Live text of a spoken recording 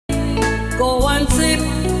Go and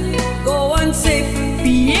sip,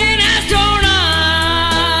 bien soda.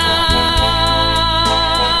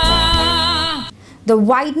 The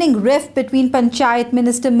widening rift between Panchayat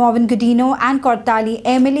Minister Mauvin and Kortali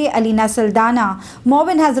MLA Alina Saldana.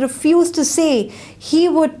 Mauvin has refused to say he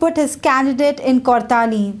would put his candidate in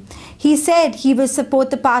Kortali. He said he will support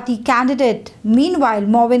the party candidate. Meanwhile,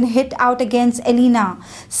 Mauvin hit out against Alina,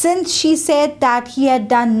 since she said that he had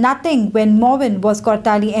done nothing when Mauvin was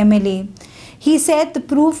Kortali MLA. He said the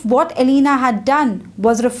proof what Alina had done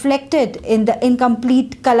was reflected in the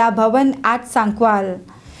incomplete Kala Bhavan at Sankwal.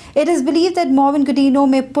 It is believed that Mauvin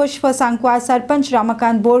may push for Sankwal Sarpanch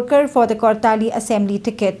Ramakant Borkar for the Kortali Assembly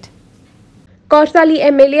ticket. Kortali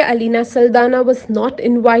MLA Alina Saldana was not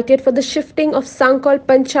invited for the shifting of Sankwal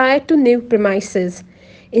Panchayat to new premises.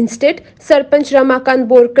 Instead, Sarpanch Ramakant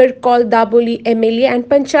Borkar called Daboli MLA and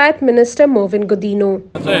Panchayat Minister Mauvin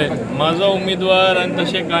माझा उमेदवार आणि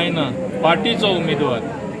तसे काय ना पार्टीचा उमेदवार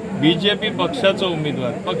BJP पक्षाचा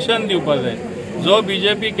उमेदवार पक्षान दिवपा जाय जो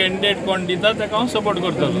बीजेपी कॅन्डिडेट कोण दिता ताका हांव सपोर्ट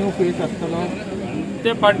करतलो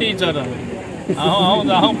ते पार्टी विचारा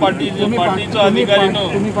हांव पार्टीचो अधिकारी न्हू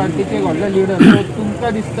तुम्ही पार्टीचे व्हडले लीडर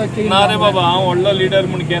तुमकां दिसता ना रे बाबा हांव व्हडलो लीडर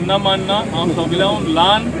म्हूण केन्ना मानना हांव सगळ्यांक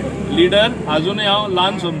ल्हान लीडर अजूनय हांव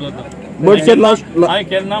ल्हान समजता हांवें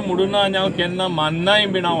केन्ना मुडूना आनी हांव केन्ना माननाय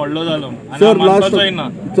बीन हांव व्हडलो जालो आनी मानपाचोय ना.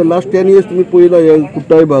 सर लास्ट 10 years तुम्ही पळयला ह्या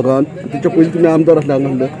कुट्टाळी भागात तेच्या पयलीं तुम्ही आमदार आसले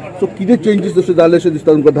हांगा सो कितें चेंजीस तशें जाले अशें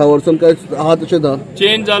दिसता तुमकां 10 वर्सांत काय आहा तशें ना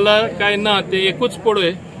चेंज जाला काय ना ते एकूच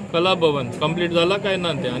पळय कला भवन कंप्लीट जाला काय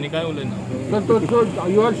ना ते आनी काय उलयना. सर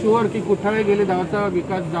यू आर शुअर की कुट्टाळे गेले गांवचा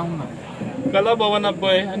विकास जावंक ना कला भवना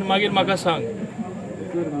पळय आनी मागीर म्हाका सांग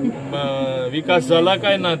विकास जाला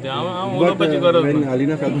काय ना ते हांव उलोवपाची गरज ना.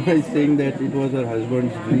 Alina Saldana is saying that it was her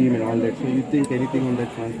husband's dream and all that. So you think anything on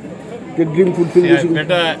that front? The dream fulfilled.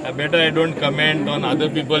 Better I don't comment on other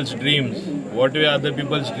people's dreams. Whatever other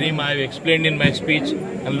people's dream I have explained in my speech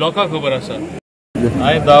and लोकां खबर आसा.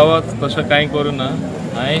 हांवें दावत तसं कांय करूं ना.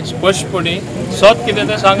 हांवें स्पश्टपणी सत कितें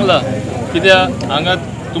तें सांगलां कित्याक हांगा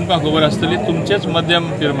तुमकां खबर आसतली तुमचेच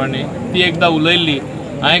माध्यम प्रमाणे ती एकदां उलयल्ली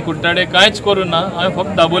हांवें कुट्टाडे कांयच करूं ना हांवें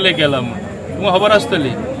फक्त दाबोले केला म्हूण तुमकां खबर आसतली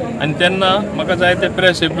आनी तेन्ना म्हाका जाय ते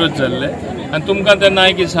प्रेस एप्रोच जाल्ले आनी तुमकां तेन्ना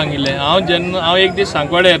हांवें कितें सांगिल्लें हांव एक दीस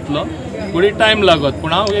सांकवाडे येतलो थोडी टायम लागत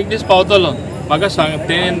पूण हांव एक दीस पावतलो म्हाका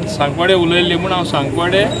तें सांकवाडे उलयल्ली म्हूण हांव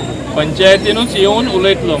सांकवाडे पंचायतीनूच येवन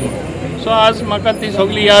उलयतलो म्हूण सो आज म्हाका ती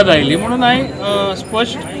सगळी याद आयली म्हणून हांवें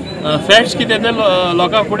स्पश्ट फॅक्ट्स कितें ते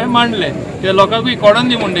लोकां फुडें मांडले ते लोकांकूय कळोन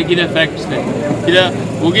दी म्हणटे कितें फॅक्ट्स ते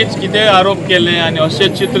कित्याक उगीच कितें आरोप केले आनी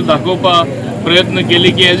अशें चित्र दाखोवपाक प्रयत्न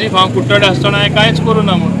केली की एज इफ हांव कुट्टाडे आसतना हांवें कांयच करूं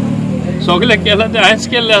ना म्हणून सगळें केलां तें हांवेंच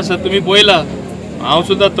केल्लें आसा तुमी पळयलां हांव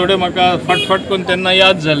सुद्दां थोडें म्हाका फटफट करून तेन्ना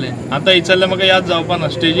याद जालें आतां विचारल्यार म्हाका याद जावपा ना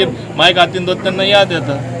स्टेजीर मायक हातीन दवरता तेन्ना याद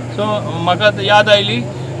येता सो म्हाका याद आयली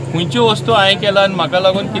खंयच्यो वस्तू हांवें केला आनी म्हाका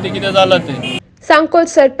लागून कितें कितें जालां तें. Sankwal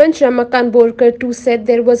Sarpanch Ramakant Borkar too said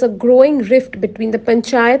there was a growing rift between the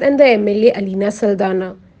Panchayat and the MLA Alina Saldana.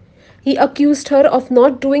 He accused her of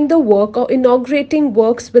not doing the work or inaugurating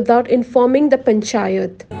works without informing the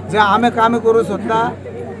Panchayat. जे आम्ही काम करू सोदता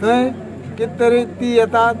थंय कितें तरी ती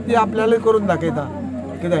येता ती आपल्याला करून दाखयता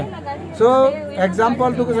कितें सो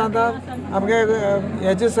एग्जाम्पल तुका सांगता आमगे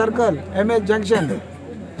हेचे सर्कल MS जंक्शन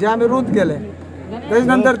जे आमी रूट केले तेज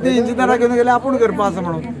नंतर ती इंजिनियराक घेवन गेले आपूण करपा आसा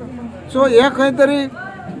म्हणून सो हे खंय तरी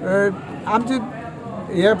आमची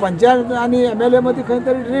हे पंचायत आनी MLA मदीं खंय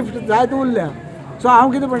तरी ड्रिफ्ट जायत उरल्या सो हांव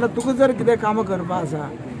कितें म्हणटा तुका जर कितें कामां करपा आसा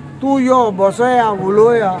तूं यो बसया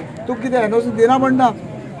उलोवया तूं कितें NOC दिना म्हणटा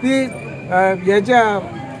ती हेचे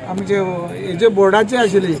आमचे हेचे बोर्डाचे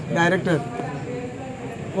आशिल्ली डायरेक्टर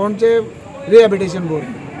कोणचे रिहॅबिलिटेशन बोर्ड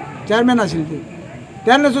चेअरमॅन आशिल्ली ती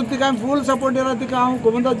तेन्ना सुद्दां तिका फूल सपोर्ट दिला तिका हांव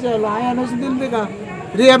गोमंताचे हांवें NOC दिली तिका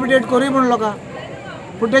रिहॅबिलिटेट करूय म्हण लोकां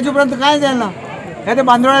पूण तेजे उपरांत कांय जायना हे ते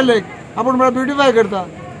बांदोळे आपूण म्हळ्यार ब्युटिफाय करता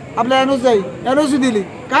आपल्या NOC दिली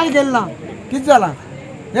कांय केलें ना कितें जालां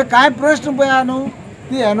हे कांय प्रश्न पळया न्हू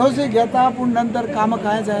ती NOC घेता पूण नंतर कामां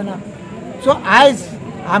कांय जायना सो आयज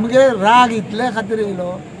आमगे राग इतले खातीर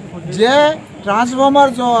येयलो जे ट्रान्सफॉर्मर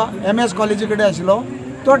जो MS कॉलेजी कडेन आशिल्लो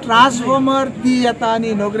तो ट्रान्सफॉर्मर ती येता आनी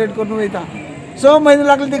इनॉग्रेट करून वयता 6 म्हयने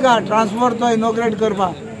लागले तिका ट्रान्सफॉर्मर तो इनॉग्रेट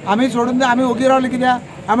करपाक आमी सोडून आमी ओगी रावले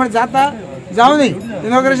कित्याक आमी जाता जावं न्ही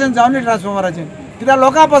इनॉग्रेशन जावं न्ही ट्रान्सफॉर्मराचें कित्याक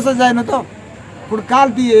लोकां पसंत जायना तो पूण काल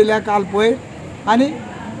ती येयल्या काल पळय आनी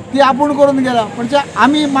ती आपूण करून गेला म्हणजे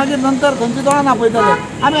आमी मागीर नंतर खंयच्या तोंडान आपयताले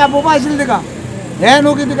आमी आपोवपा आशिल्ली तिका हे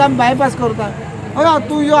न्हू की तिका आमी बायपास करता हय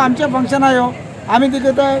तूं यो आमच्या फंक्शना यो आमी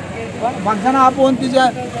तिका थंय फंक्शना आपोवन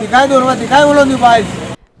तिकाय दवरपा तिकाय उलोवन दिवपा आयज.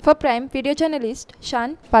 For Prime Video Journalist,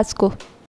 Shan Pasco.